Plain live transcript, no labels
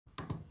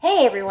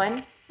Hey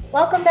everyone!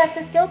 Welcome back to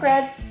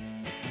SkillGrads!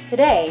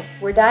 Today,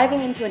 we're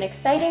diving into an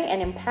exciting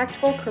and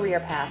impactful career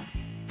path,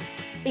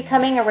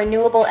 becoming a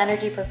renewable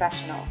energy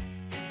professional.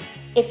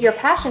 If you're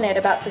passionate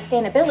about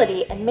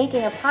sustainability and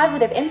making a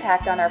positive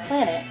impact on our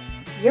planet,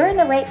 you're in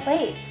the right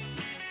place.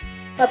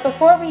 But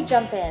before we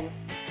jump in,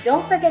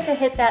 don't forget to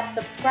hit that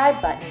subscribe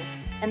button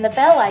and the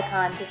bell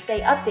icon to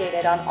stay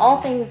updated on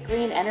all things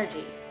green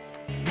energy.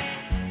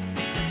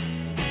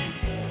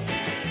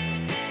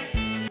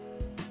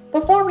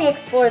 Before we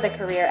explore the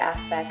career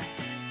aspects,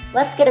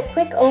 let's get a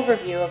quick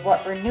overview of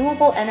what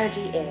renewable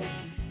energy is.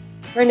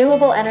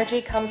 Renewable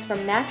energy comes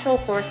from natural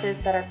sources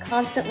that are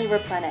constantly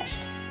replenished,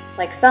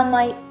 like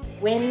sunlight,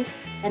 wind,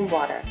 and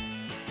water.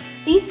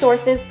 These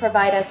sources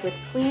provide us with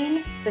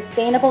clean,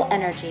 sustainable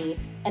energy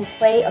and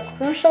play a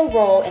crucial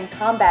role in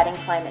combating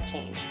climate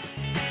change.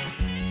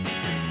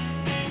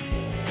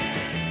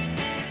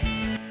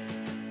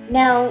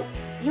 Now,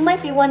 you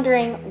might be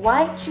wondering,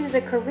 why choose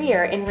a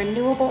career in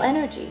renewable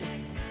energy?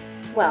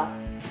 Well,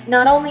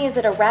 not only is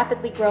it a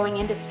rapidly growing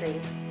industry,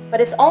 but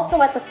it's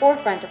also at the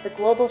forefront of the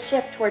global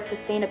shift towards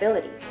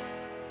sustainability.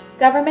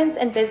 Governments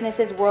and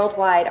businesses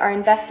worldwide are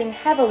investing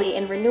heavily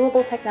in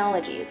renewable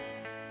technologies,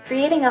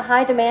 creating a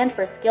high demand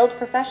for skilled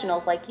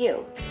professionals like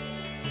you.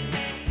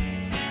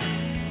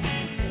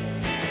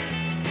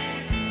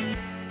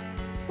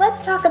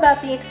 Let's talk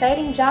about the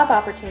exciting job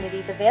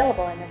opportunities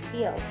available in this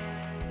field.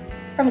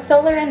 From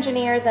solar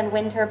engineers and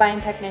wind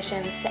turbine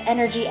technicians to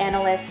energy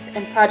analysts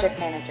and project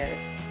managers,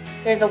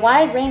 there's a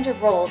wide range of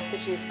roles to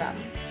choose from.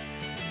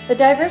 The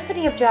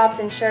diversity of jobs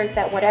ensures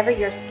that whatever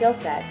your skill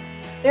set,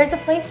 there's a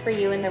place for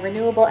you in the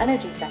renewable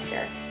energy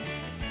sector.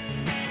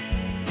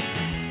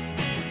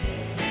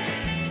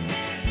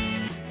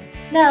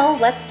 Now,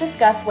 let's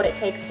discuss what it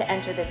takes to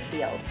enter this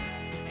field.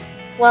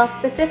 While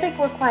specific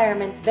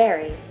requirements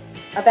vary,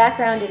 a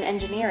background in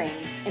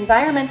engineering,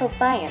 environmental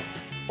science,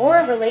 or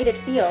a related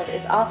field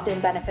is often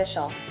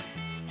beneficial.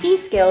 Key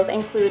skills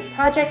include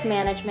project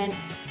management,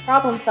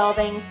 problem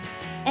solving,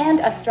 and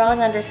a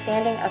strong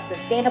understanding of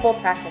sustainable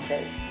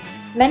practices.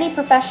 Many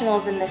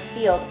professionals in this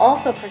field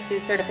also pursue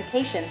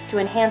certifications to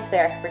enhance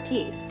their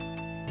expertise.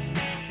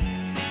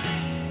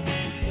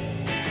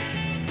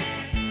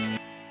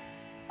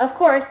 Of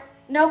course,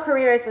 no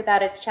career is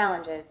without its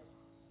challenges.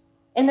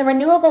 In the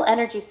renewable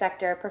energy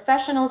sector,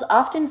 professionals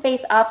often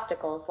face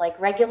obstacles like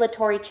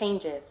regulatory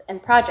changes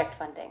and project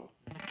funding.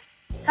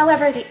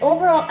 However, the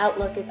overall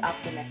outlook is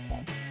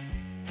optimistic.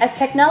 As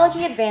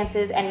technology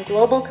advances and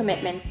global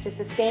commitments to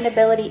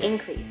sustainability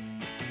increase,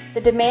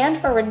 the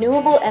demand for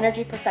renewable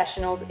energy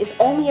professionals is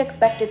only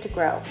expected to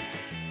grow.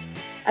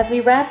 As we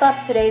wrap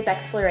up today's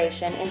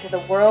exploration into the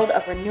world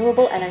of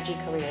renewable energy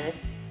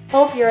careers,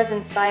 hope you're as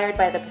inspired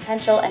by the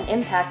potential and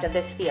impact of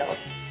this field.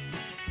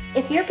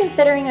 If you're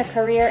considering a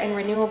career in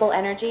renewable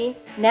energy,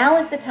 now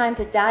is the time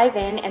to dive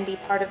in and be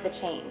part of the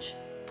change.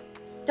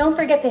 Don't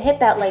forget to hit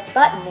that like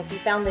button if you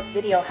found this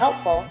video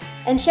helpful,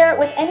 and share it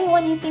with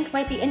anyone you think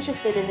might be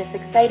interested in this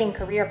exciting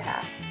career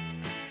path.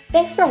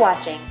 Thanks for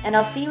watching, and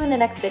I'll see you in the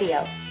next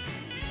video.